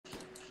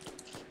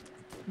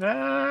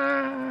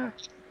Ah,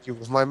 You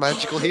with my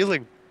magical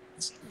healing.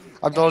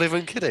 I'm not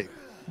even kidding.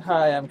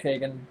 Hi, I'm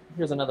Caigan.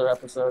 Here's another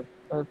episode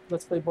of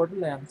Let's Play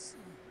Borderlands.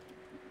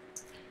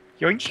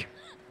 yoink.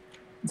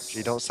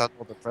 You don't sound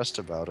all depressed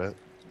about it.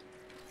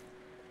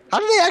 How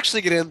do they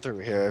actually get in through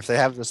here if they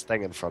have this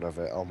thing in front of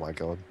it? Oh my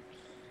god.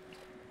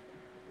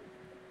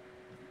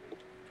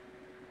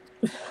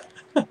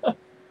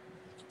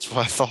 That's what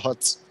I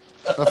thought.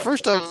 At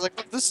first I was like,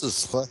 oh, this is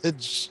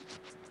Sledge.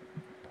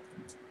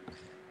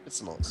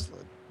 It's not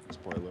Sledge.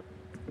 Spoiler.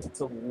 It's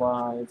a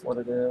lie, is what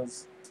it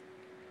is.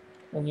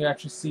 And you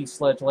actually see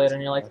Sledge later,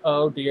 and you're like,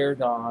 oh dear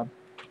God.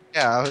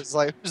 Yeah, I was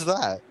like, who's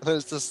that?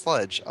 There's the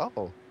Sledge.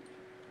 Oh.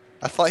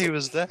 I thought he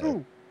was dead.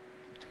 Ooh.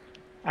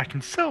 I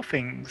can sell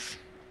things.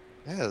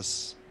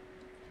 Yes.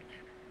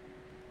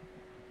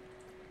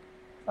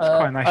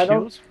 Quite a nice I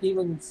don't shield.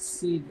 even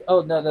see.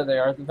 Oh, no, there they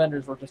are. The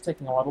vendors were just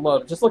taking a lot of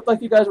load. It just looked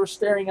like you guys were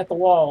staring at the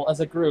wall as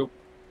a group.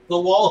 The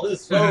wall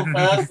is so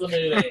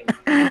fascinating.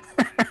 No,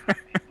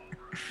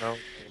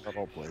 I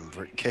don't blame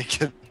Brick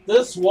Caigan.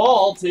 This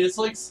wall tastes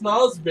like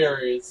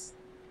snozberries.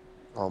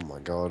 Oh my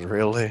god,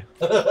 really?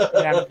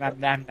 Nom, nom,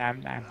 nom,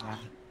 nom, nom, nom.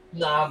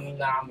 Nom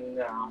nom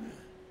nom.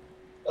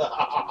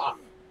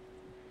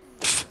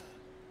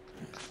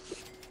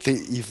 The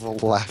evil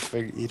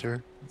laughing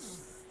eater.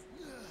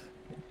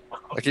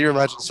 Like, can you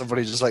imagine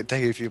somebody just like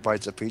taking a few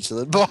bites of pizza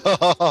and then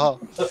I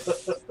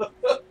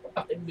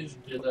need to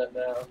do that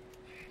now.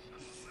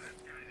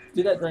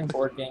 Do that during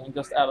board game,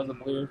 just out of the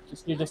blue.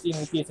 You're just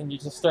eating the pizza and you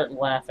just start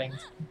laughing.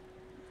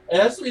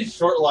 It has to be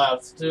short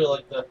laughs too,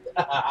 like the.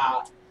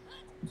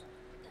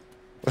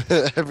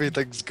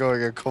 everything's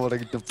going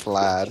according to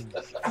plan.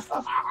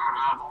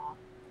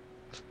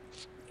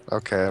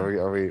 Okay,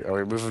 are we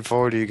moving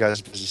forward? Or are you guys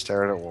busy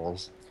staring at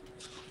walls?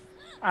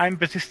 I'm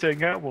busy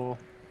staring at a wall.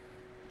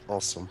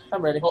 Awesome.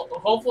 I'm ready.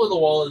 Hopefully the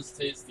wall is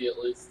tasty at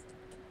least.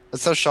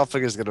 That's how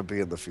shopping is gonna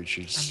be in the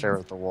future. Just stare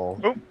at the wall.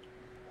 Oh,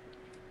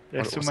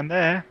 there's What was someone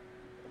there.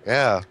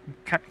 Yeah.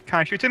 Can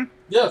I shoot him?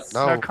 Yes.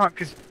 No. I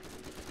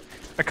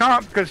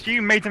can't because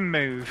you made him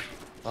move.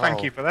 Thank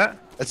Oh. you for that.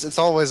 It's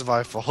always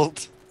my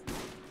fault.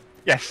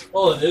 Yes.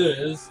 Well, it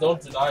is.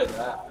 Don't deny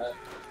that.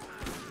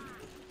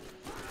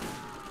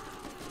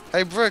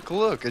 Hey Brick,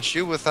 look, it's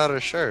you without a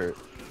shirt.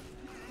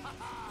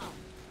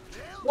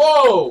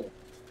 Whoa!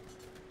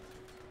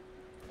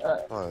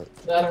 What?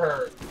 That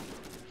hurt.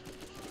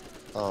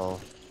 Oh.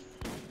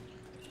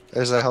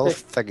 There's a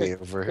health thingy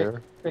over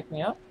here. Pick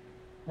me up,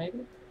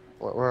 maybe?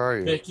 Where are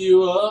you? Pick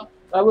you up.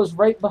 I was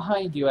right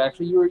behind you,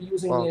 actually. You were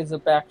using Well- me as a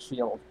back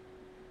shield.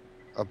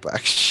 A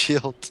back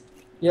shield.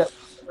 Yep,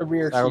 a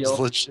rear Sounds shield.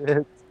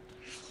 legit.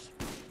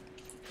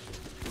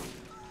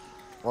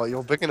 Well,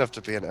 you're big enough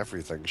to be an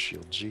everything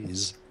shield,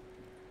 jeez.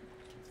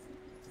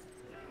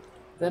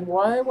 Then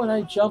why, when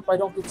I jump, I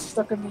don't get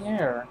stuck in the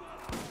air?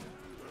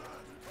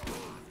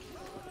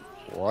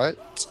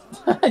 What?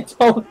 I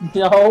don't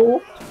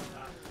know.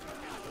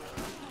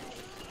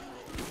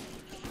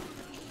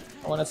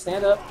 I want to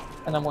stand up,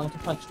 and I'm going to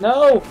punch.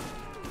 No!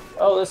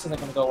 Oh, this isn't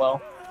going to go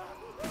well.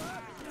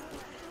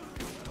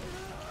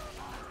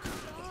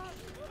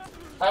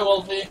 Hi,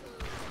 Wolfie.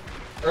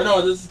 Or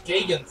no, this is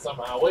Caigan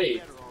somehow.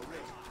 Wait.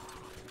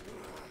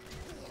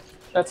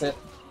 That's it.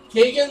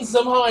 Caigan,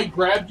 somehow I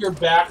grabbed your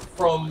back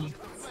from...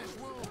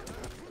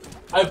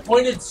 I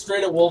pointed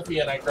straight at Wolfie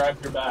and I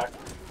grabbed your back.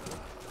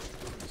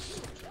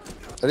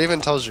 It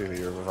even tells you who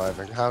you're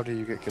reviving. How do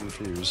you get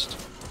confused?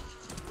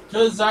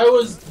 Because I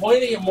was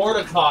pointing at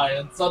Mordecai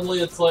and suddenly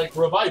it's like,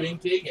 reviving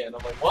Caigan. I'm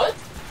like, what?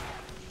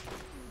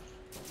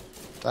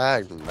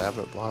 Dag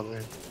nabbit, Bobby.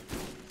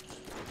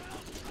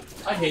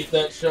 I hate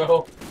that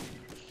show.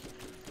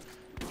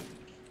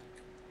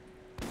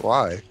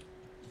 Why?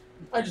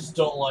 I just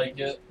don't like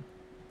it.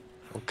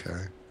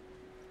 Okay.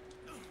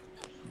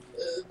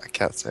 I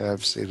can't say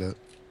I've seen it.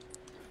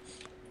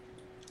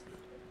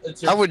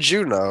 It's your... How would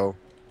you know?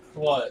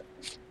 What?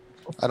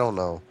 I don't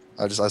know.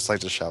 I just like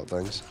to shout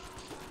things.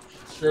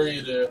 Sure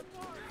you do.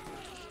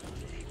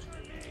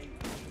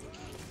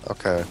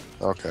 Okay,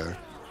 okay.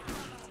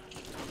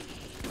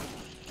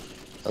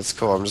 That's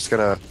cool. I'm just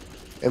gonna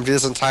empty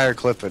this entire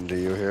clip into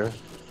you here.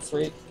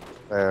 Sweet.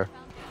 There.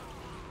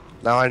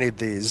 Now I need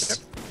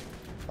these.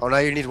 Oh, now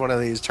you need one of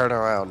these. Turn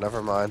around.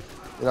 Never mind.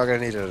 You're not gonna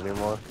need it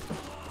anymore.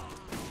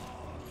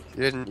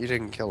 You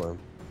didn't kill him.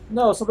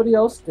 No, somebody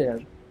else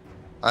did.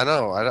 I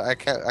know. I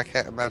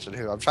can't imagine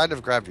who. I'm trying to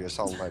grab you. It's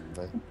all letting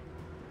me.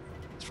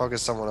 Let's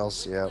focus someone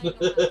else. Yeah.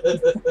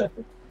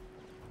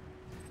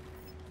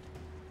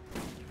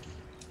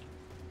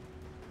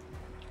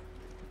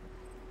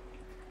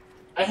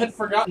 I had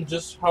forgotten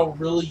just how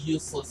really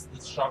useless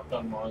this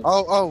shotgun was.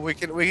 Oh, we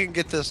can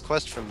get this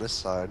quest from this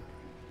side.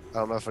 I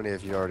don't know if any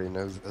of you already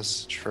know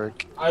this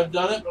trick. I've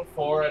done it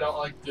before, I don't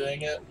like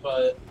doing it,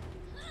 but...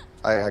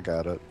 I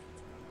got it.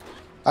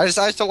 I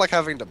just don't like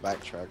having to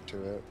backtrack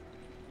to it.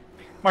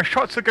 My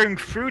shots are going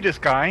through this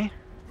guy.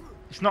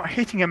 It's not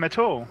hitting him at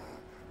all.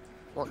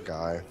 What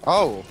guy?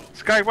 Oh,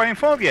 This guy right in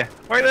front of you,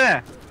 right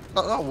there.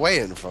 not way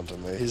in front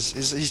of me.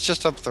 He's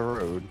just up the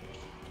road.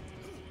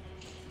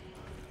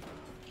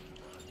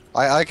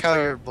 I count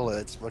your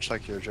bullets, much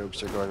like your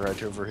jokes are going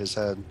right over his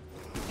head.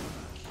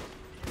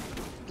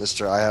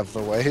 Mister, I have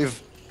the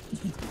wave.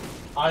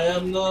 I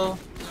am the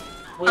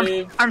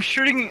wave. I'm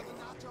shooting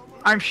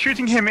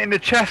him in the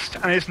chest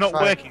and it's not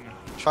working.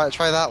 Try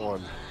that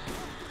one.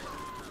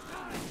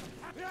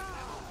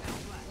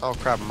 Oh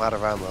crap, I'm out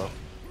of ammo.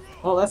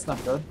 Oh, that's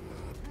not good.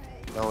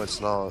 No, it's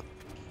not.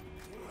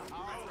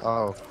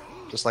 Oh,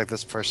 just like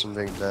this person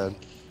being dead.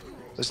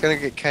 Just gonna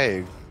get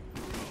Caigan.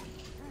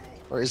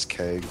 Where is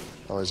Caigan?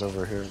 Oh, he's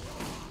over here.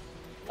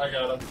 I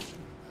got him.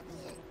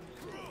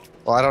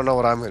 Well, I don't know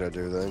what I'm gonna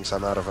do then, because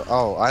I'm out of it.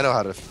 Oh, I know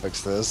how to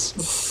fix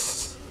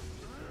this.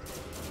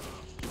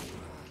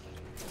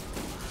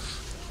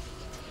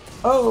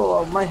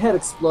 Oh, my head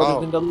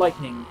exploded into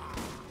lightning.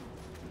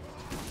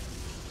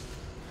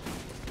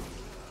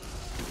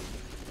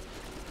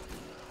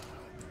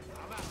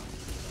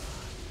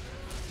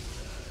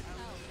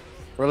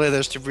 Really,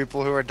 there's two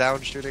people who are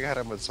down shooting at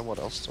him and someone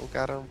else still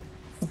got him?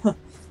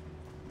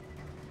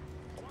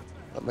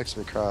 That makes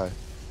me cry.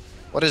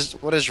 What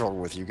is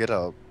wrong with you? Get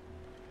up.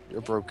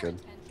 You're broken.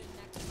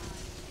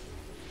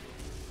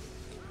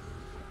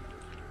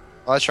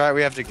 Oh, that's right,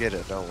 we have to get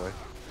it, don't we?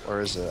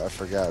 Or is it? I've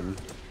forgotten.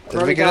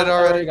 Did we get it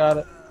already? Already got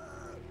it.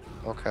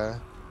 Okay.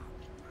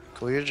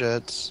 Cool your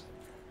jets.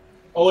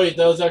 Oh wait,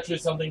 that was actually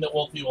something that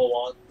Wolfie will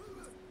want.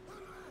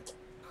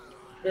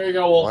 Here you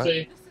go,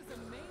 Wolfie.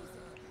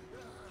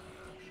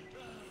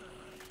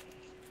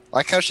 I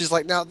like how she's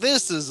like, now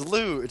this is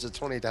loot! It's a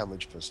 20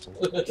 damage pistol.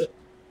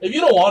 If you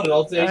don't want it,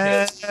 I'll take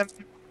it.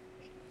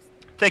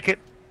 Take it.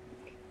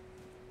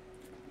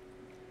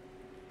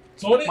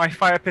 20? My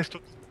fire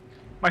pistol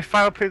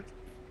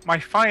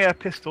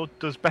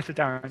does better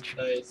damage.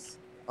 Nice.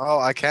 Oh,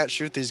 I can't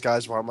shoot these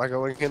guys. Why am I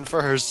going in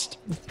first?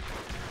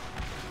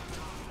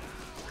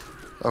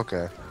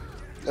 Okay.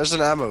 There's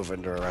an ammo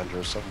vendor around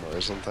here somewhere,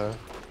 isn't there?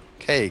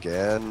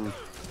 Caigan.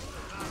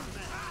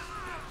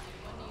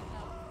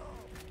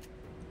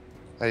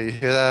 Hey, you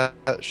hear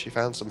that? She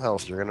found some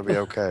health. You're gonna be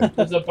okay.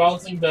 There's a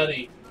bouncing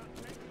Betty.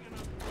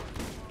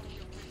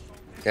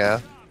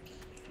 Yeah?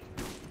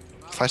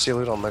 If I see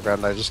loot on the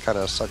ground, I just kind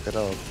of suck it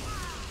up.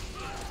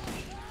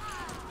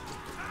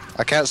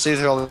 I can't see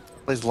through all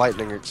these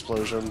lightning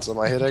explosions. Am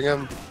I hitting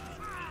him?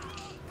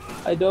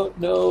 I don't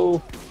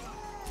know.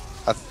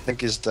 I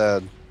think he's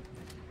dead.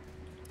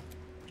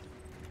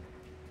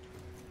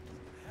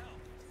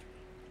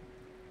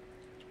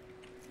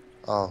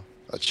 Oh,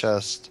 a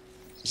chest.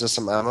 Is there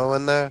some ammo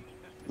in there?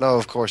 No,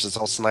 of course, it's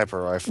all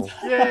sniper rifle.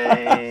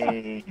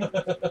 Yay!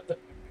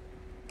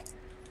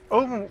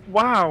 Oh,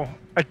 wow!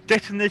 A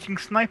detonating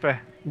sniper.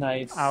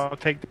 Nice. I'll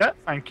take that,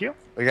 thank you.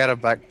 We got a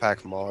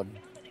backpack mod.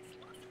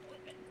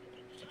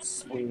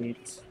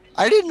 Sweet.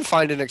 I didn't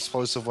find an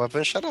explosive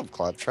weapon. Shut up,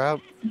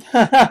 Claptrap.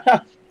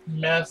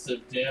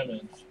 Massive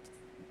damage.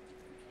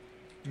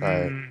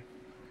 Alright. Mm.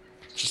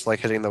 Just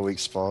like hitting the weak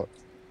spot.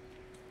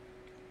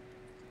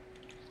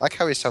 I like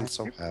how he sounds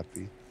so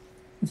happy.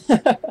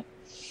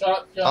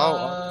 Shotgun.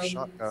 Oh,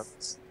 shotgun.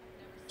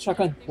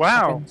 Shotgun.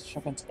 Wow.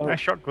 Shotguns. A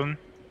shotgun.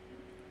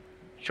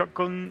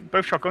 Shotgun,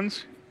 both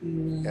shotguns.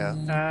 Yeah.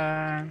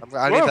 Uh,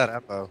 I need whoa. that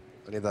ammo.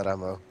 I need that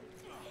ammo.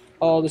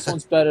 Oh, this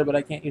one's better, but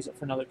I can't use it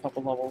for another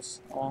couple levels.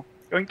 Oh.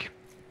 Yoink.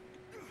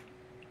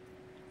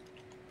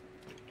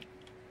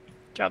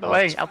 Get out of the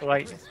way, out of the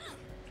way.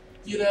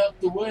 Get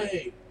out the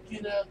way.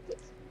 Get out the...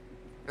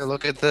 Hey,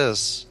 look at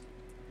this.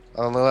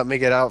 Oh, no, let me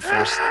get out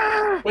first.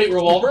 Wait,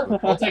 revolver?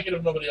 I'll take it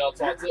if nobody else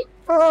wants it.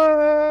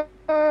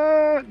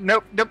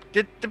 Nope, nope.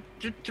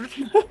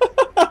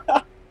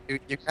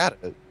 You got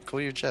it.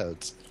 Cool your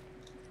jets.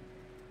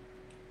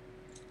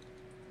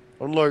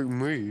 Unlike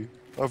me,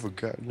 I haven't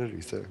gotten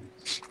anything.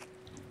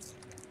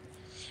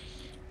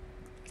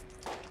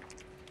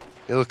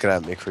 You're looking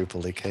at me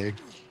creepily, Caigan.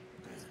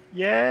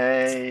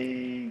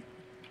 Yay!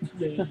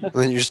 And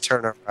then you just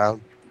turn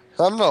around.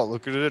 I'm not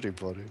looking at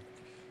anybody.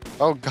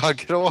 Oh god,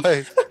 get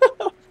away.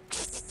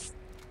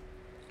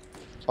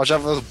 Watch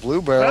out for those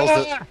blue barrels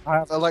that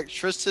have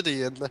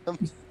electricity in them.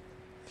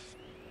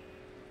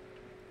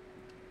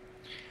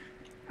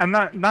 And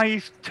now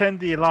you've turned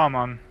the alarm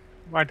on.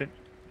 Right then.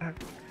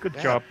 Good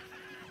Yeah. job.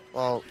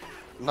 Well,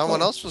 no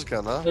one else was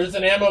gonna. There's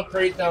an ammo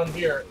crate down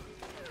here.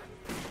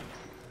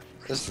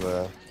 Is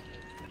there?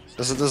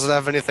 Does it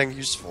have anything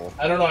useful?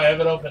 I don't know, I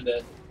haven't opened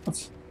it.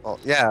 Well,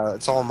 yeah,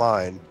 it's all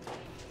mine.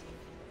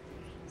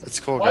 It's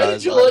cool, Why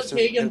guys. did you let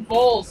Caigan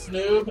fall,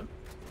 Snoob?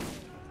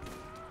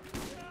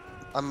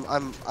 I'm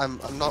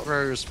not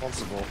very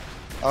responsible.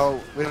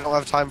 Oh, we don't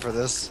have time for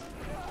this.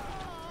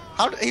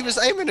 He was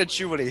aiming at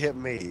you when he hit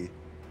me.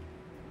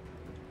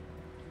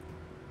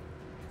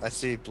 I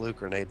see blue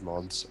grenade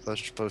mods. Are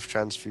those both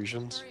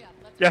transfusions?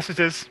 Yes, it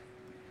is.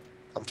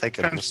 I'm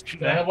taking this.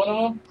 Can I have one of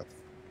them?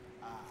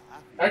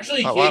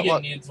 Actually, What?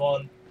 Caigan needs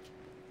one.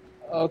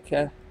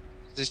 Okay.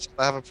 Does he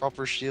have a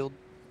proper shield?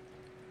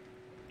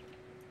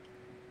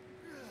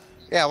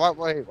 Yeah,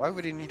 why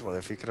would he need one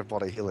if he could have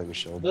bought a healing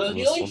shield? The in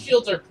this healing one?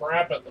 shields are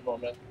crap at the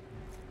moment.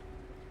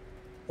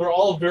 They're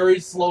all very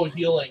slow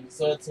healing,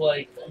 so it's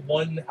like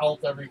 1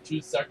 health every 2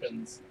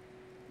 seconds.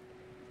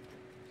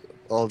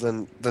 Well,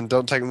 then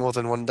don't take more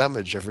than 1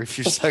 damage every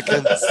few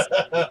seconds.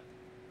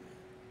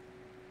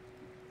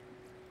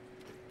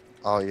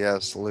 Oh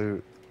yes,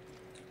 loot.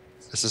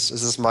 Is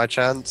this my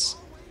chance?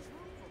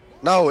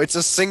 No, it's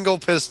a single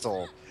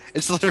pistol.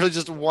 It's literally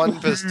just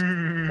 1 pistol.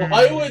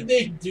 Why would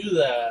they do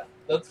that?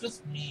 That's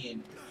just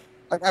mean.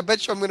 Like, I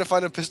bet you I'm gonna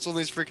find a pistol in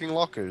these freaking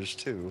lockers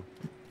too.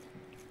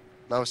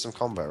 Now with some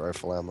combat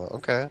rifle ammo.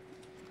 Okay,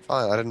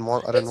 fine. I didn't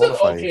want It's to an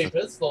find okay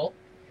anything. pistol.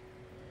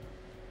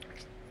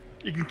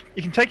 You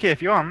can take it if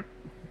you want.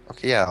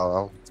 Okay, yeah,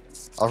 I'll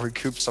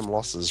recoup some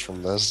losses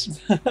from this.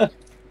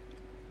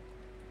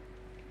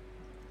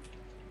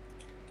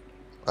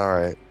 All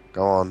right,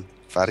 go on.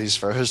 Fatties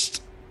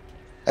first.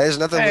 Hey, there's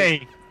nothing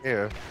Hey.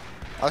 here.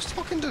 I was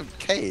talking to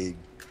Caigan.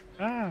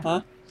 Ah.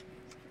 Huh?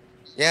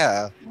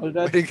 Yeah. What did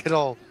Where I did you get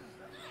all?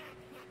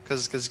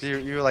 Cause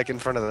you were like in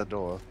front of the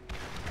door.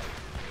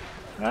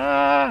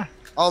 Ah.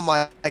 Oh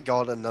my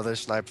god, another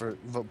sniper.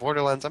 But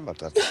Borderlands, I'm about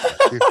to have to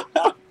snipe you.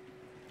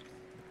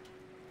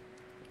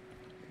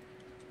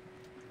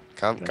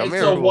 Come It's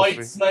here, a white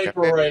Wolfie. sniper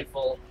Come here.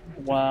 rifle.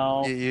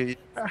 Wow.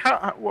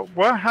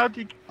 How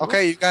do you?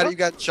 Okay, you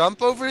got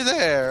jump over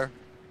there.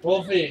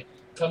 Wolfie,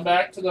 come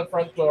back to the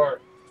front door.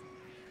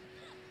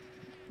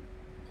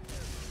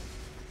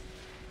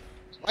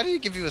 Why did he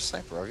give you a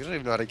sniper rifle? You don't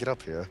even know how to get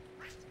up here.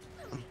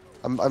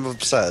 I'm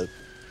upset.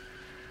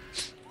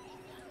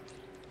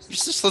 You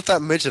just lit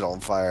that midget on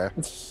fire.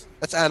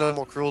 That's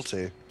animal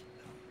cruelty.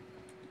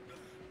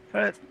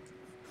 Hut.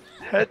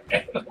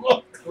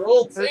 Animal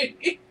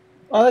cruelty.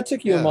 Oh, that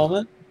took you Yeah. a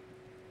moment.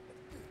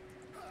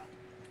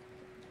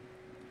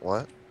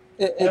 What?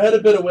 I had a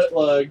bit of wet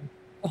leg.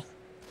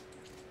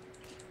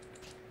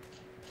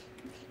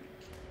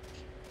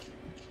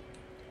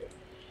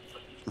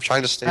 I'm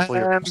trying to staple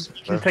your. You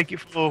can take it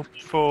for.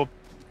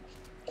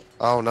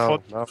 Oh no,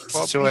 for- no,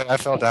 it's too late. I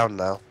fell down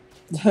now.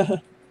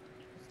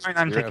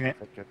 I'm You're taking it.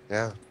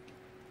 Yeah.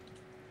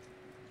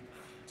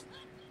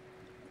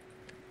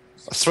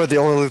 I swear the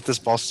only loot this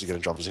boss is gonna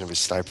drop is gonna be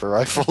sniper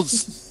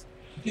rifles.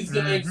 He's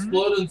gonna Mhm.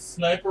 explode in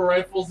sniper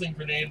rifles and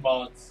grenade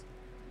mods.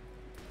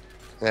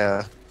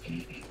 Yeah.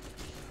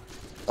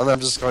 And I'm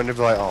just going to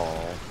be like,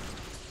 oh.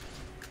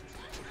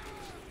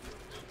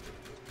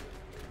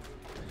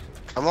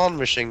 Come on,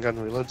 machine gun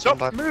reload. Stop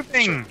sometime.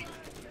 moving.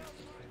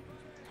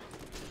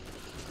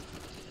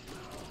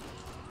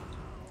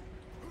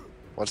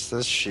 What's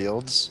this?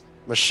 Shields?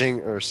 Machine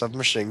or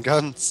submachine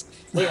guns?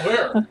 Wait,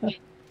 where?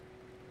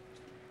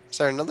 Is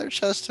there another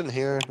chest in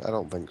here? I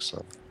don't think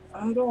so.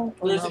 I don't.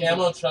 There's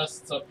remember. ammo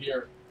chests up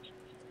here.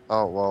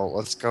 Oh well,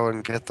 let's go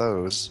and get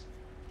those.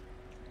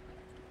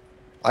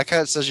 I like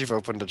how it says you've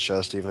opened a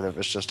chest even if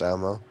it's just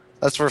ammo.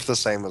 That's worth the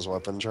same as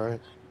weapons,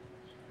 right?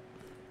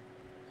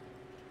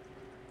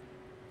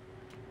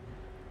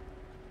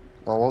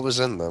 Well, what was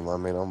in them? I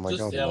mean, oh my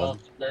Just god, ammo. man.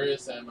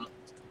 Various ammo.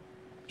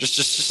 Just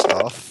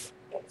stuff.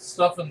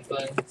 Stuff and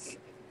things.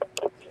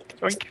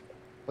 Oink.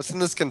 What's in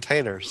this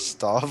container?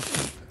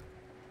 Stuff.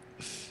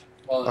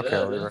 Well, Okay,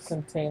 yeah, we it were- is.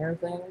 Container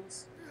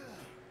things.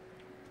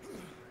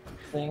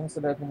 Things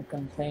that have been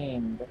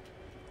contained.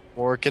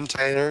 More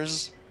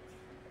containers.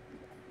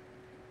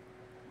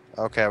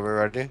 Okay, are we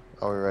ready?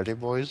 Are we ready,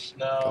 boys?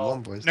 No. Come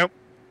on, boys. Nope.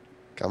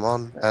 Come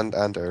on, and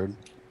Erd.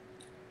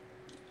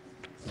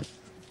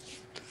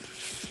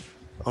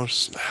 Oh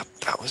snap!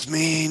 That was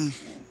mean.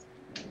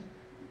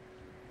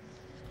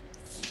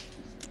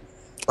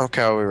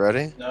 Okay, are we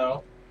ready?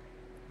 No.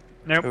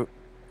 Nope.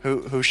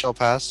 Who shall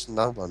pass?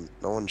 No one.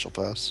 No one shall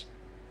pass.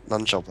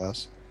 None shall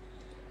pass.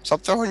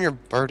 Stop throwing your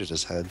bird at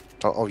his head.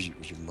 Don't, oh, you.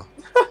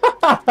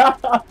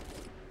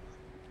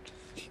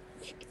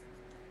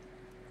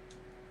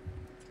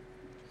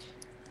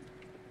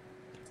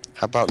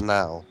 How about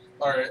now?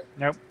 Alright.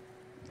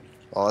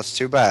 Well, that's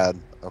too bad.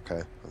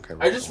 Okay. Okay.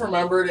 I just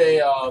remembered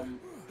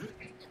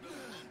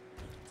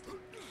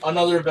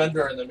another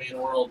vendor in the main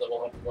world that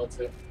we'll have to go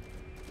to.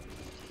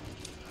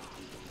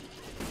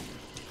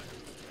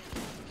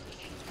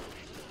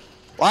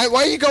 Why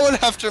are you going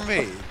after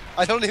me?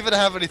 I don't even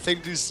have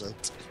anything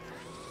decent.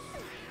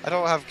 I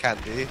don't have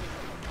candy.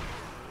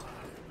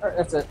 Alright,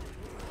 that's it.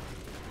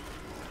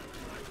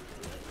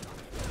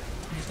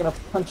 I'm just gonna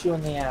punch you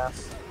in the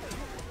ass.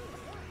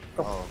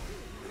 Oh.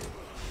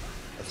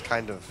 That's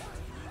kind of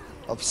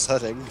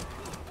upsetting.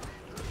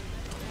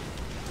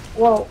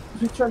 Well,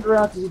 he turned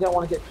around because he didn't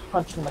want to get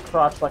punched in the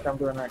crotch like I'm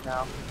doing right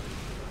now.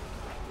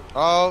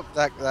 Oh,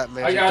 that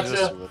made I you gotcha.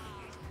 resist with it.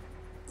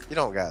 You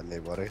don't got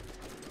anybody.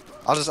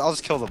 I'll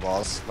just kill the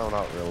boss. No,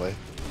 not really.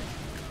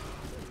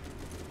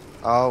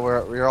 Oh,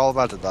 we're all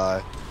about to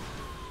die.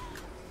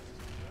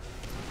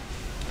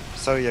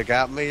 So you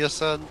got me, you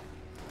said?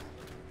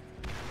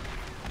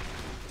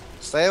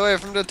 Stay away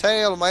from the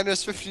tail,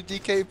 minus 50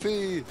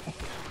 DKP.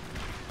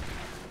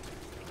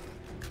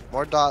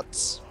 More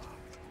dots.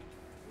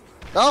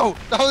 No,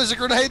 there's a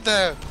grenade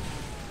there.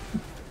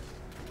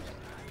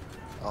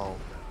 Oh,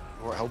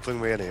 we're helping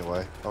me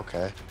anyway.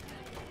 Okay.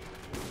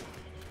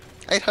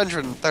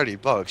 830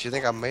 bucks. You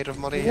think I'm made of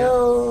money here?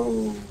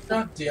 No!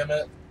 God damn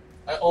it.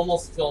 I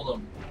almost killed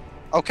him.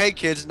 Okay,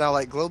 kids, now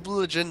like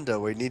global agenda,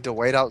 we need to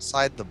wait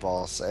outside the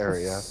boss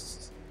area.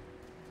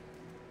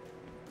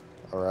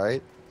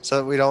 Alright?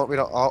 So we don't,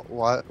 oh,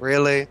 what?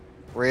 Really?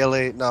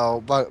 Really?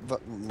 No, but,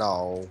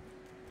 no.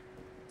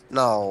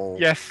 No.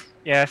 Yes,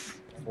 yes.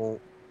 Well,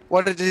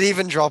 what, did it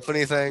even drop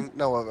anything?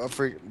 No, a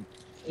freak.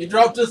 He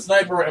dropped a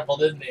sniper rifle,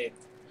 didn't he?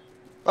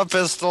 A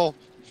pistol.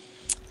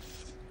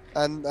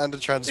 And a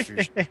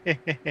transfusion.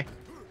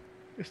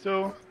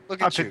 Still,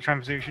 Look I'll at you. take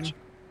transfusion.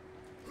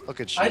 Look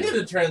at you. I need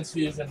a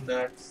transfusion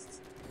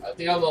next. I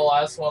think I'm the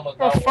last one with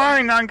Oh, that one.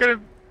 fine. I'm gonna.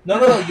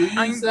 No, you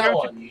I'm use that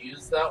going one. You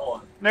use that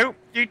one. Nope.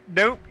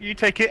 You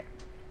take it.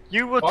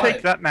 You will Fine.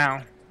 take that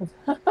now. You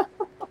should be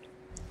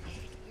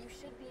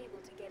able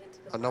to get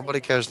into the Nobody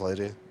cares,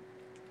 lady.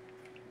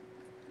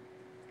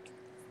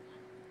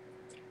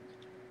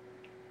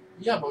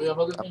 Yeah, but we have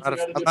other I'm things out we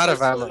gotta of, do. I'm out of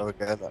first, ammo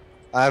again.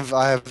 I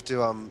have to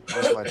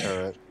use my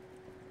turret.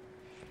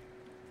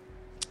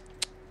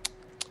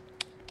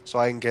 So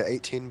I can get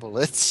 18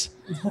 bullets.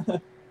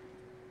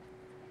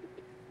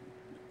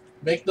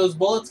 Make those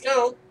bullets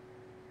count.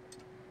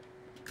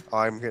 Oh,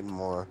 I'm getting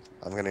more.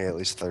 I'm gonna get at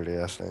least 30,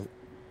 I think.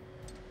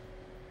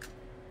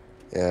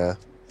 Yeah.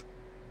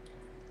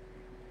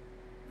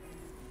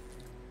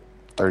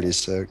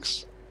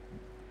 36.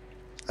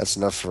 That's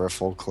enough for a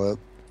full clip.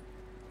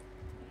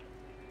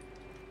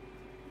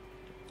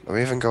 Do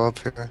we even go up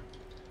here?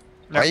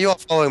 No. Why are you all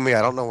following me?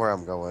 I don't know where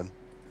I'm going.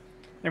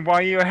 And why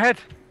are you ahead?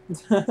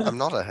 I'm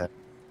not ahead.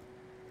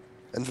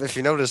 And if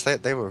you notice,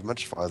 they were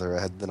much farther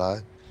ahead than I.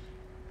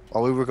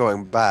 While we were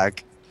going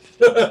back,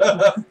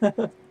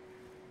 it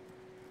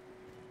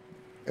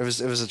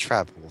was a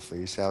trap, Wolfie.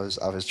 You see, I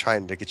was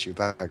trying to get you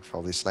back for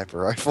all these sniper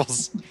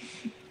rifles.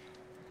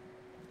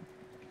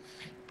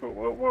 But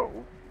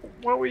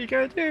what were you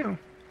gonna do?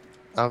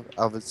 I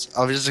was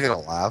just gonna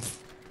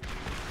laugh.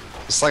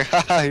 It's like,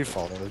 haha, he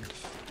followed.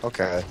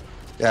 Okay,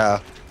 yeah.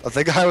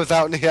 The guy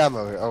without any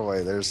ammo. Oh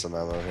wait, there's some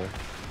ammo here.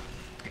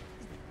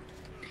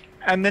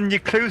 And then you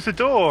close the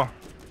door.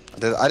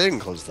 I didn't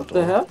close the What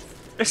door. the hell?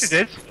 Yes, you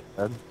did.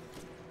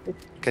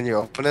 Can you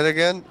open it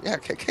again? Yeah,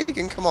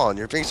 Caigan, come on.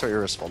 You're being so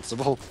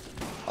irresponsible.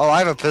 Oh, I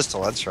have a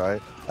pistol. That's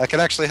right. I can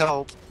actually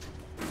help.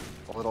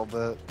 A little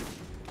bit.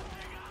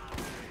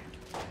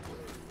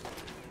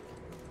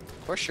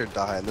 Of course you're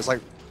dying. There's like,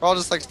 we're all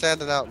just like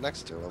standing out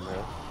next to him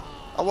here.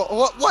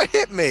 Oh, what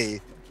hit me?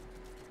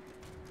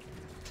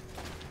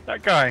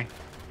 That guy.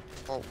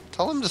 Well,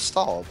 tell him to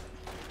stop.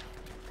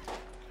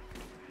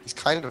 He's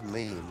kind of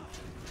mean.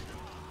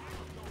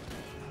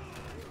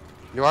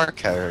 You are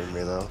carrying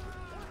me though.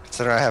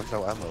 Consider I have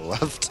no ammo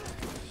left.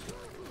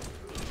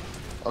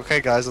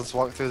 Okay guys, let's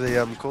walk through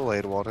the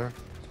Kool-Aid water.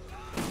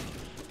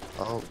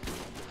 Oh.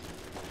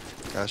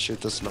 Gotta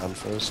shoot this man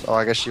first. Oh,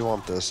 I guess you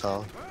want this,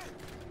 huh?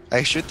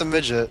 Hey, shoot the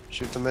midget.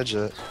 Shoot the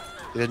midget.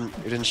 You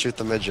didn't shoot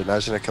the midget, now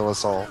he's gonna kill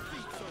us all.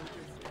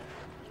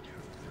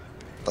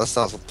 That's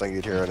not something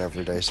you'd hear in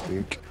everyday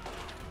speak.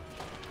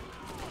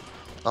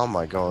 Oh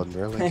my god,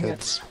 really, Dang it.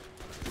 kids?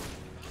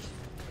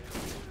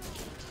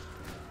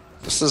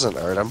 This isn't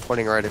art, I'm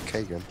pointing right at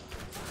Caigan.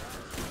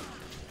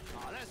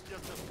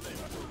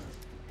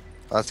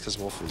 That's because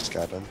Wolfie's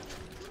cabin.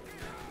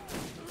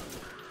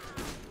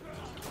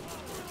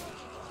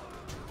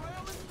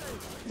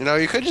 You know,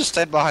 you could just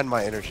stay behind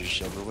my energy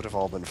shield, it would have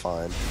all been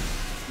fine.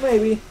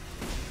 Maybe.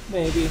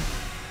 Maybe.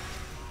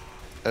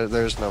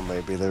 There's no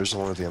maybe, there's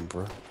only the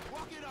Emperor.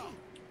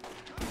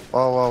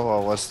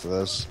 Whoa, what's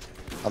this?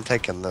 I'm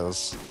taking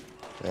this.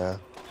 Yeah.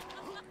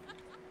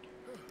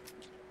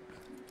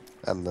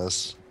 And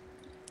this.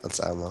 That's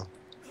ammo.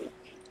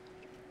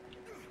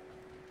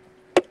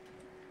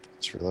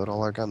 Let's reload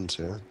all our guns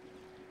here.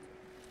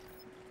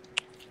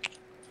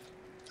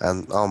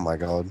 And, oh my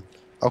god.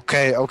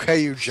 Okay,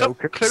 you Stop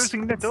jokers.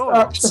 closing the door.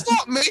 It's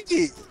not me!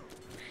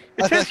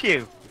 It is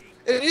you.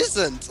 It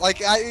isn't! Like,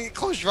 it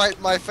closed right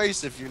in my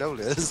face if you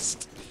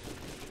noticed.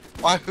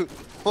 Why,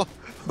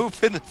 who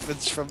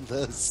benefits from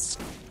this?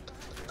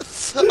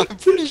 I'm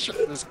pretty sure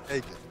it was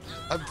Caigan.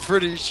 I'm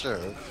pretty sure.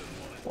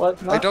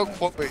 What? I don't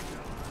quote me,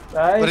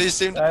 Guys, but he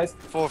seemed guys,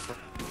 full for.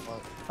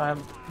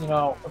 I'm,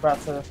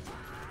 about to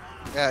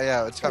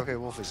Yeah, it's okay,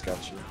 Wolfie's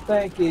got you.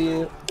 thank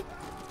you.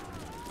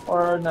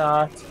 Or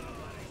not.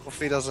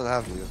 Wolfie doesn't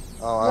have you.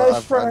 Oh,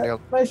 Nice try.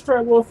 Nice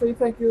try, Wolfie.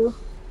 Thank you.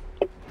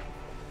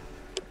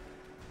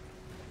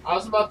 I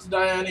was about to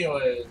die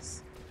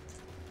anyways.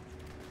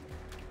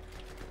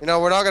 You know,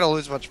 we're not gonna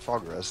lose much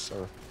progress,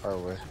 or are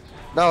we?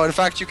 No, in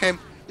fact, you came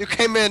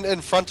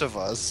in front of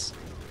us.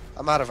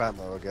 I'm out of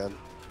ammo again.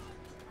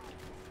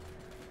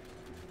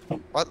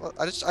 What?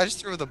 I just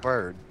threw the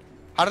bird.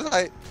 How did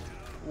I?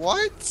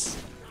 What?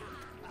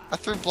 I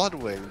threw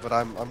Bloodwing, but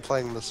I'm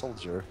playing the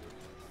soldier.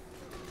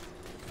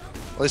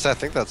 At least I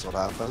think that's what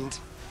happened.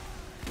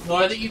 No,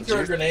 I think you threw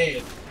a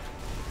grenade.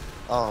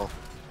 Oh,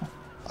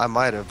 I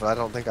might have, but I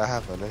don't think I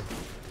have any.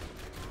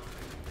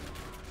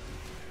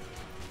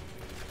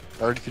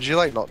 Or could you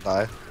like not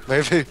die?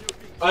 Maybe.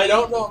 I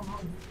don't know.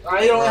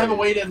 I don't have a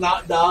way to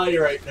not die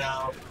right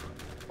now.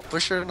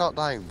 Push your not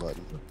dying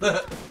button.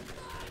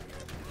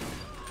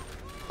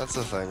 That's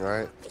the thing,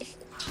 right?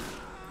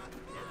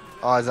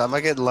 Oh, am I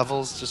getting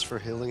levels just for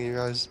healing you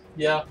guys?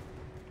 Yeah.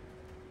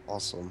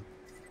 Awesome.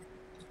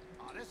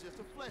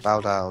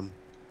 Bow down.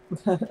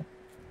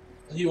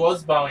 He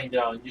was bowing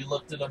down. You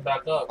lifted him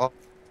back up. Oh,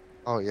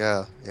 oh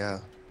yeah, yeah.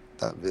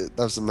 That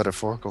was a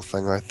metaphorical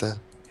thing right there.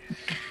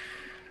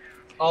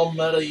 I'll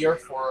meta your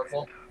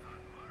oracle.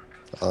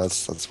 Oh,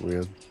 that's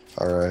weird.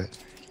 All right,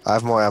 I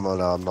have more ammo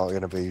now. I'm not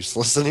gonna be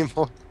useless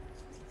anymore.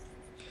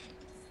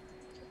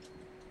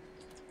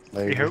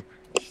 Maybe. You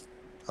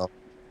hope.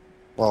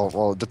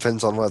 Well, it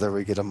depends on whether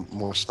we get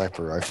more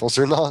sniper rifles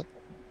or not.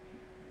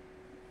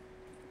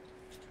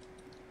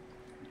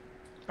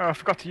 Oh, I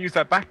forgot to use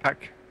that backpack.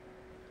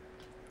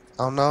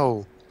 Oh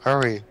no!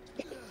 Hurry!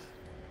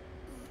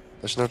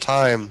 There's no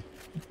time.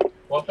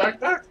 What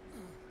backpack?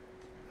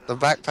 The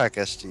backpack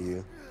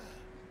SGU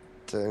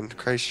to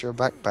increase your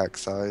backpack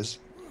size.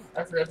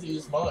 I forgot to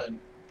use mine.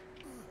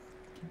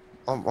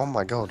 Oh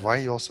my god! Why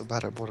are you all so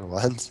bad at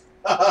Borderlands?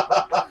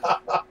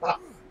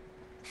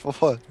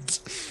 What?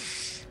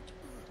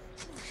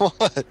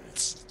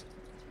 What?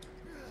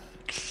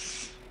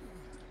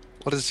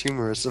 What is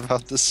humorous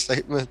about this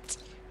statement?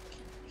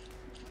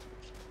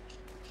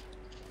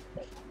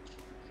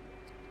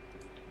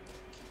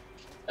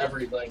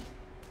 Everything.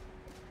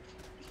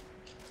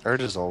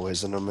 Erd is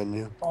always in a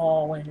menu.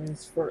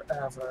 Always,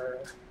 forever.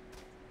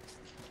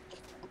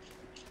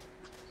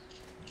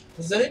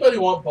 Does anybody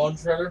want Bone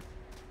Shredder?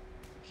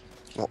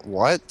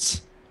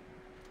 What?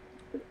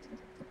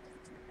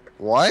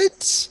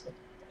 What?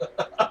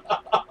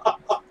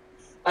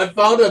 I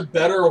found a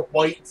better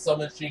white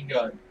submachine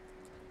gun.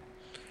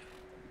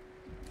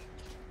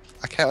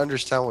 I can't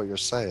understand what you're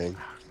saying.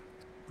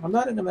 I'm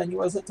not in the menu.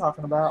 What is it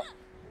talking about?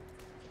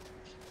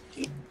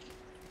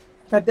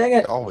 God dang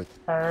it! Always.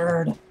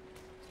 Nerd.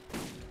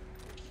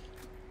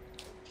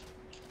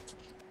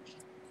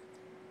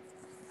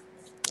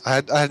 I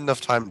had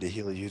enough time to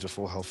heal you to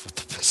full health with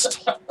the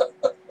pistol.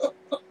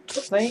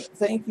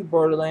 Thank you,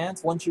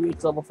 Borderlands. Once you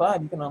reach level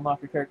 5, you can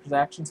unlock your character's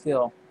action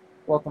skill.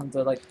 Welcome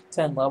to like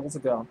 10 levels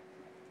ago.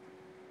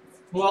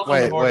 Welcome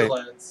Wait, to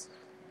Borderlands.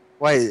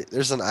 Wait,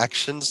 there's an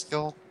action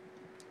skill?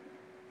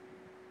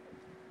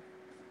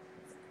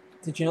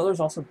 Did you know there's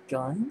also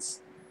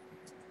guns?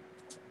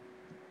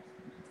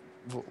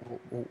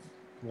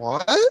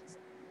 What?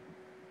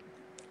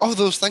 Oh,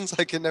 those things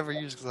I can never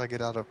use because I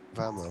get out of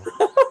ammo.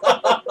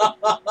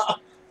 Of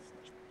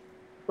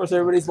course,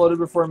 everybody's loaded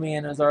before me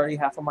and is already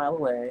half a mile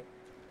away.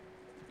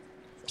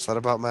 Is that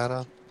about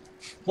mana?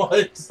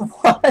 What?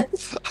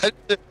 What? I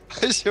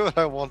do what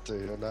I want to,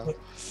 you know?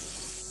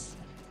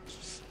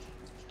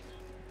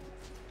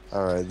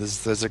 Alright,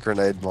 there's a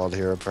grenade mod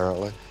here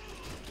apparently.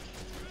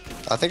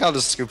 I think I'll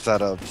just scoop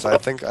that up. So I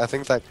think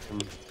that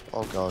can...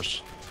 Oh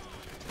gosh.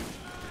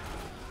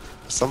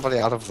 Is somebody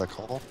out of the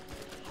call?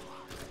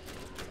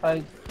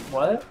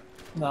 What?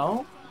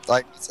 No?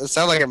 Like, it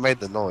sounded like it made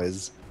the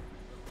noise.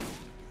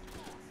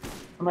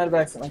 I might have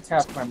accidentally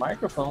tapped my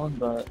microphone,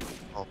 but...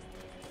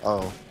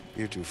 Oh,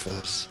 you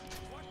doofus.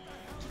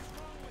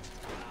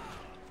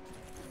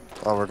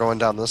 Oh, we're going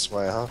down this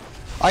way, huh?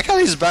 I like how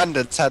these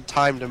bandits had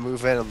time to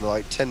move in the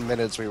like 10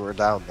 minutes we were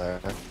down there.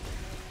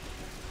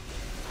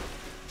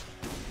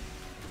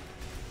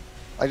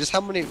 Like, just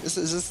how many... Is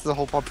this the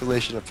whole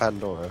population of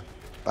Pandora?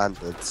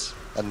 Bandits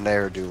and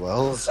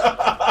ne'er-do-wells?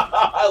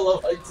 I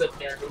love how you said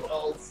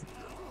ne'er-do-wells.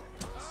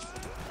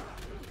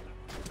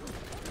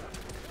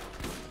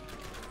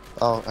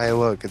 Oh, hey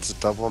look, it's a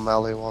double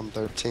Mally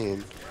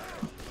 113.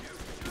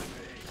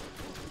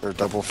 Or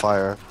double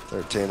fire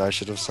 13, I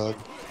should have said.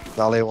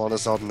 Mally 1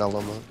 is not an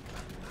element.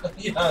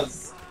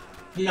 Yes.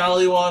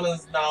 Maliwan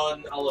is now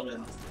an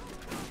element.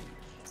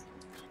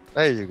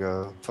 There you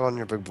go. Put on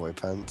your big boy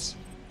pants.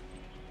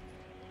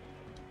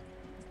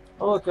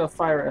 Oh, look, a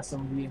fire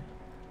SMG.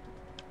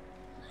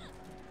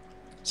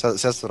 So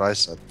that's what I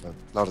said, but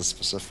not as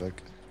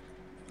specific.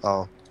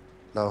 Oh,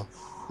 no.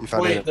 You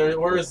found Wait, it.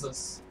 where is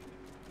this?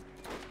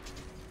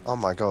 Oh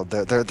my god,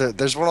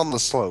 there's one on the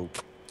slope.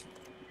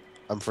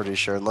 I'm pretty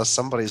sure, unless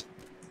somebody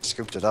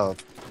scooped it up.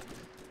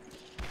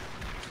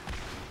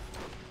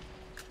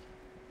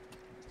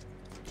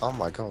 Oh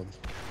my god.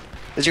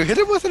 Did you hit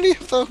him with any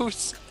of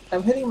those?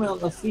 I'm hitting him on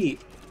the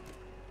feet.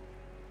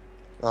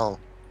 Oh.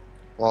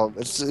 Well,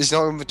 he's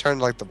not even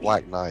turned like the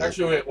Black Knight.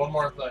 Actually, wait, one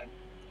more thing.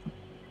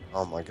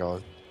 Oh my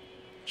god.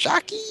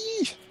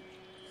 Shaki!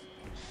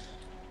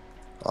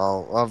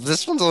 Oh, well,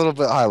 this one's a little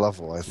bit high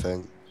level, I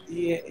think.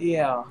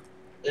 Yeah.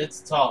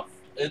 It's tough.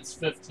 It's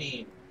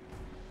 15.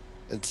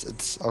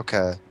 It's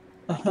okay.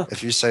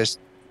 If you say...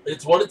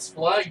 It's what it's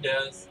flagged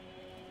as.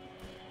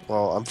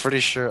 Well, I'm pretty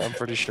sure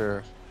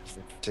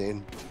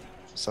 15.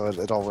 So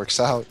it all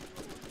works out.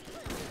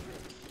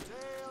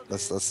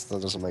 That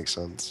doesn't make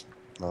sense.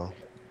 No.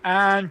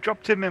 And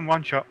dropped him in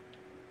one shot.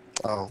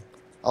 Oh.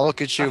 I'll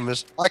look at you,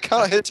 miss. I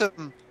can't hit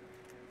him!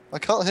 I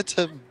can't hit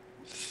him!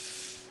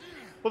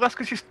 Well, that's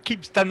because you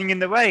keep standing in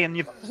the way and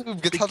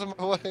Get out of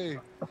my way!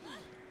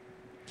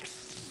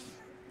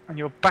 on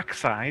your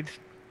backside.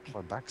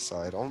 My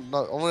backside.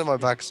 Not only my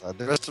backside.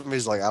 The rest of me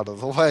is like out of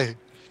the way.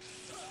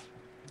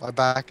 My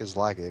back is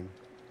lagging.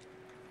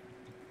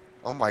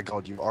 Oh my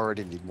god, you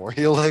already need more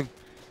healing.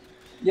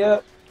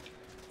 Yep.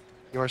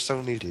 You are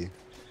so needy.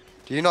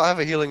 Do you not have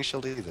a healing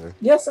shield either?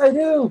 Yes, I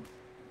do.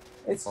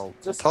 It's Well,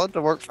 just. tell it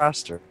to work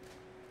faster.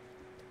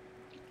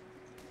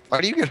 Why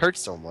do you get hurt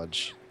so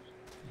much?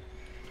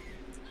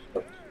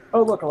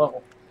 Oh, look, a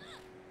level.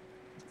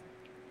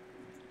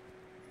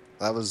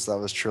 That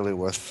was truly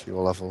worth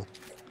your level.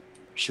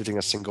 Shooting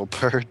a single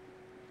bird.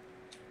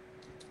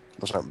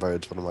 Those aren't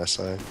birds, what am I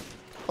saying?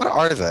 What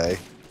are they?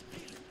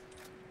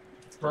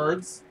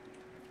 Birds.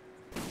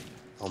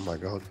 Oh my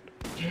god.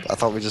 I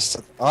thought we just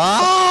said.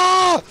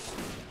 Ah!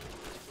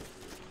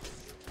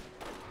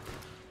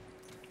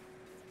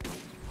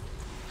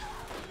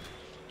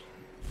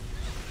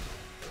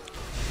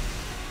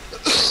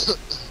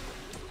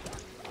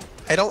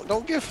 Hey,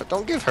 don't give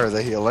her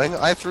the healing.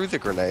 I threw the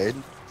grenade.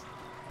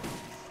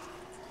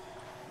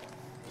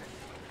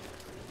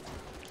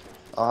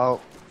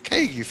 Oh,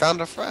 okay, you found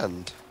a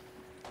friend.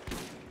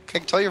 Okay,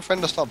 tell your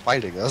friend to stop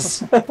biting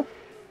us.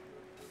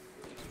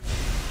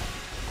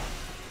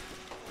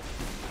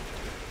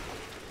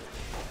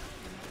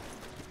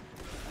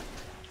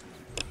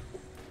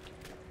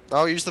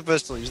 Oh, use the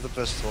pistol, use the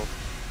pistol.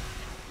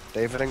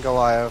 David and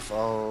Goliath,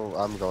 oh,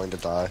 I'm going to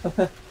die.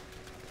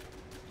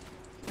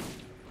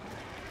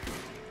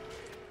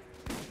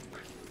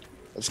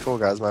 That's cool,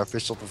 guys, my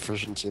official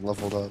proficiency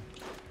leveled up.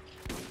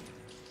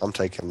 I'm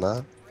taking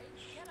that.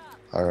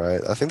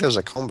 Alright, I think there's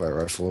a combat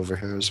rifle over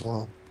here as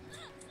well.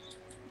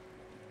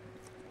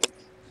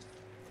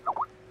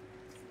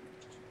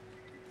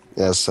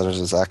 Yeah, Sledge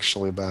is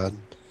actually bad.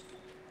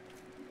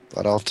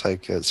 But I'll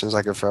take it. Seems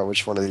like I forgot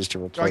which one of these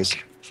to replace.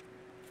 Yoink.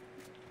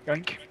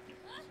 Yoink.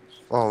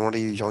 Oh, what are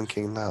you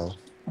yoinking now?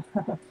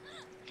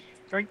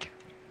 Yoink.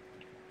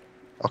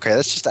 Okay,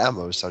 that's just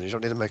ammo, son. You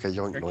don't need to make a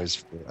yoink noise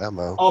for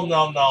ammo. Oh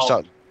no no.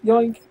 Shut.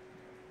 Yoink.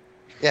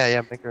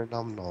 Yeah, make her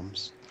nom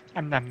noms.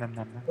 Nom nom nom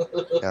nom.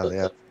 nom.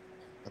 Yeah.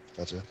 That's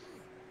better.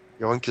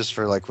 Yoink is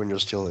for like when you're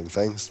stealing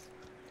things.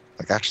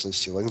 Like actually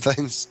stealing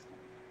things.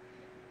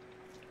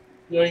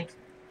 Yoink.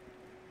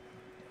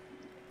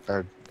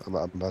 Or I'm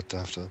about to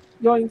have to.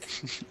 Yoink.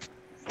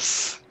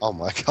 Oh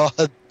my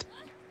god.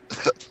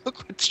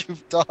 Look what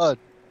you've done.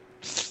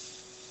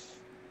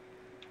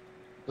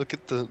 Look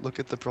at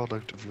the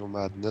product of your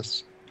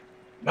madness.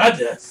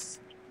 Madness.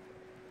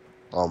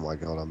 Oh my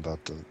god, I'm about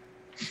to.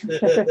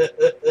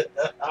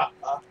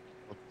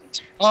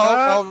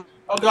 Ah!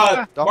 Oh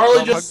god, Don't Marley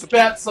hug just the-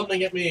 spat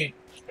something at me.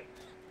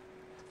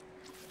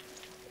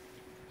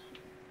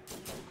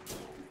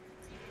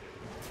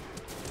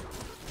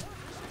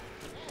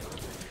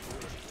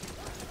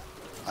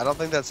 I don't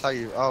think that's how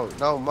you. Oh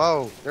no,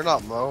 Mo. You're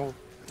not Mo.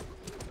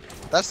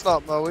 That's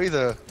not Mo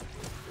either.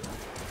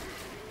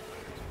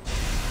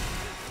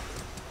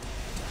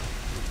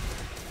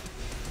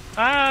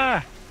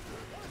 Ah!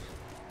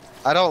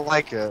 I don't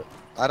like it.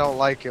 I don't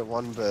like it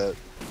one bit.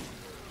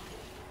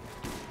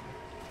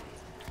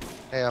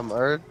 Hey, I'm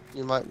Erd.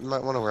 You might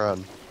want to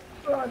run.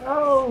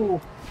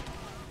 Oh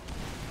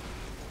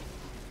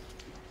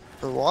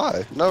no!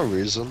 Why? No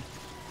reason.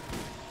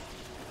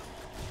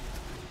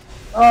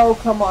 Oh,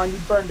 come on, you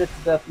burned it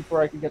to death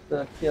before I could get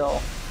the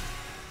kill.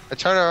 Hey,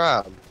 turn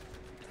around.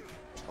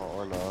 Oh,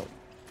 or not.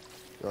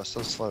 You are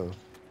so slow.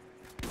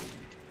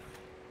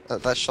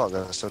 That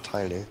shotgun is so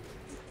tiny.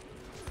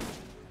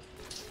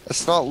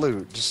 It's not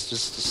loot. Just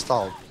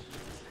stop.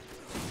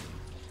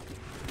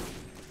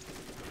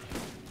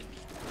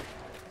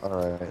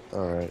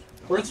 Alright.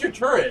 Where's your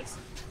turret?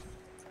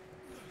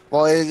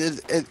 Well,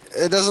 it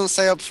doesn't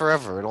stay up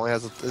forever. It only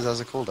has it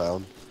has a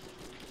cooldown.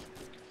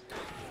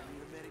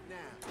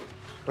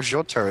 What's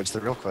your turret's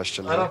the real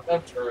question? I don't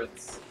have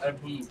turrets. I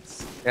have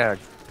boots. Yeah.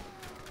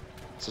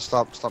 So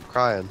stop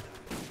crying.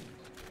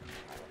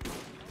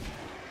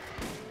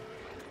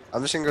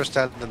 I'm just gonna go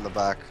stand in the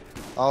back.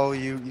 Oh,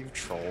 you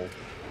troll.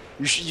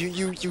 You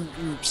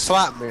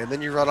slap me and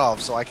then you run off,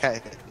 so I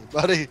can't hit you,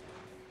 buddy.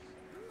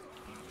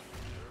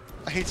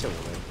 I hate you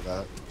when I do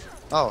that.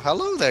 Oh,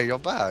 hello there. You're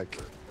back.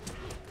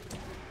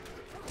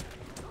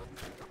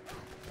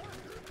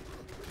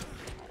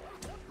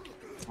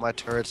 My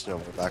turret's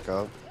never back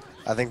up.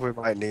 I think we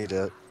might need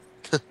it.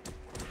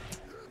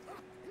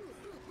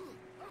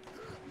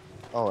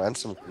 Oh, and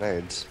some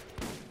grenades.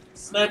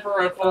 Sniper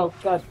rifle. Oh,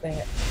 god dang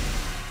it.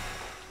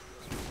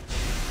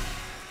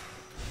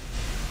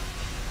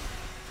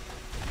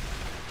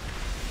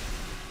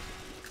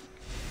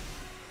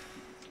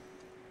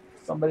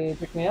 Somebody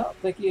pick me up.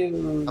 Thank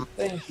you.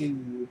 Thank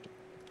you.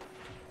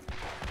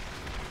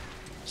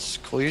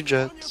 Cool your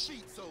jets.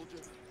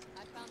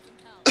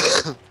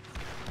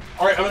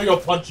 Alright, I'm gonna go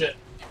punch it.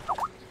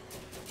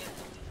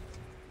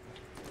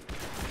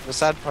 The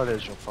sad part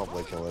is you'll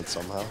probably kill it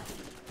somehow.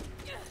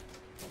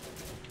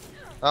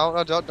 Oh,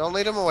 no, don't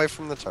lead him away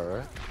from the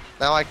turret.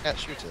 Now I can't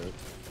shoot it.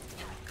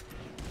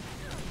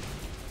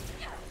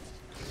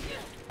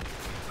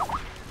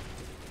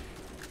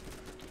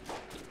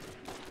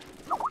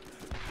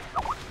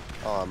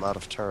 Oh, I'm out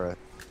of turret.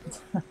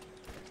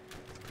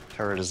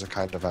 Turret is a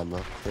kind of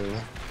ammo, clearly.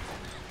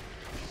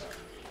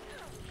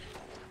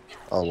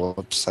 Oh,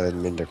 whoops, I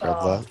didn't mean to grab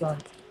Oh, that.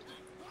 God.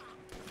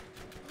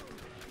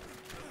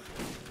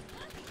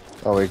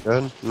 Are we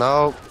good?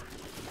 No.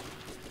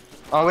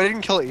 Oh, we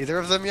didn't kill either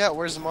of them yet?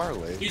 Where's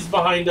Marley? He's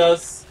behind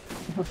us.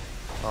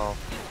 Oh,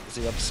 is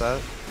he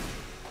upset?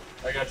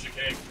 I got you,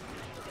 Cake.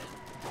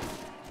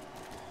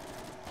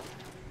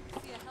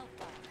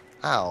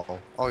 Ow.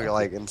 Oh, you're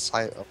like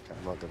inside. Okay,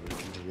 I'm not gonna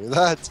continue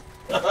that.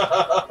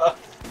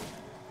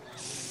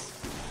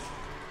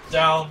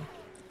 Down.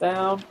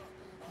 Down.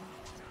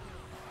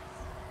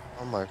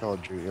 Oh my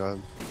god, Julia.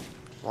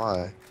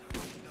 Why?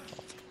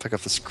 Pick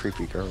up this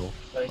creepy girl.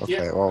 Thank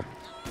Okay, you.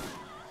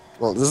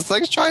 well, this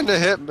thing's trying to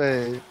hit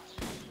me.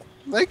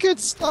 Make it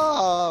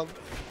stop.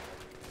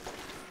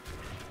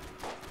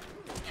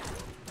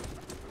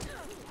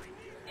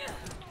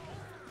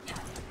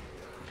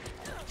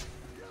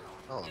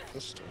 Oh, a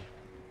pistol.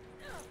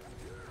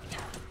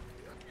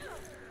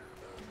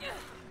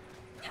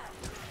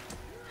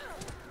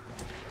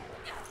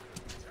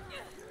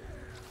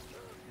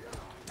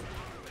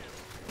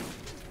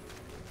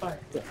 Fire.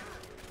 Dead.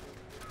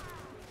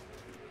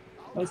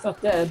 Oh, he's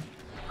not dead.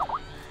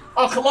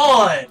 Oh, come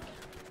on!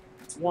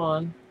 It's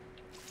one.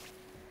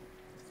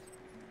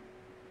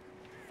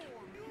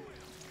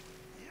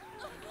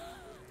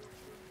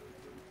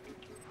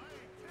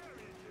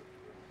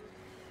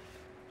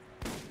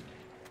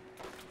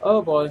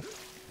 Oh boy.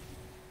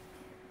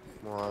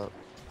 What?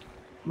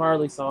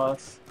 Marley saw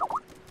us.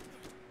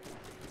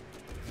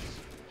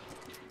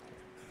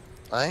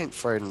 I ain't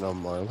frightened of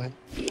Marley.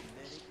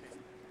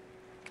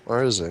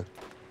 Where is he?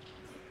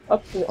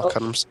 Up here. I'll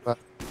cut him back.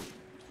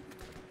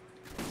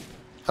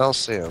 I don't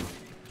see him.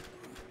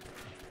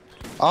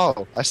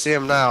 Oh, I see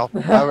him now.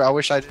 I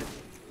wish I did.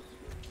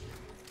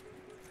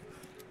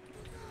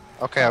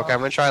 Okay, I'm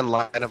gonna try and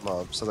line them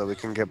up so that we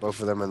can get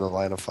both of them in the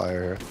line of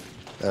fire.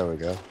 There we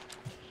go.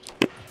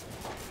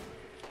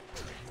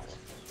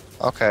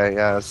 Okay,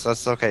 yeah,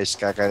 that's okay,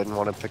 Skak. I didn't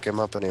want to pick him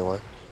up anyway.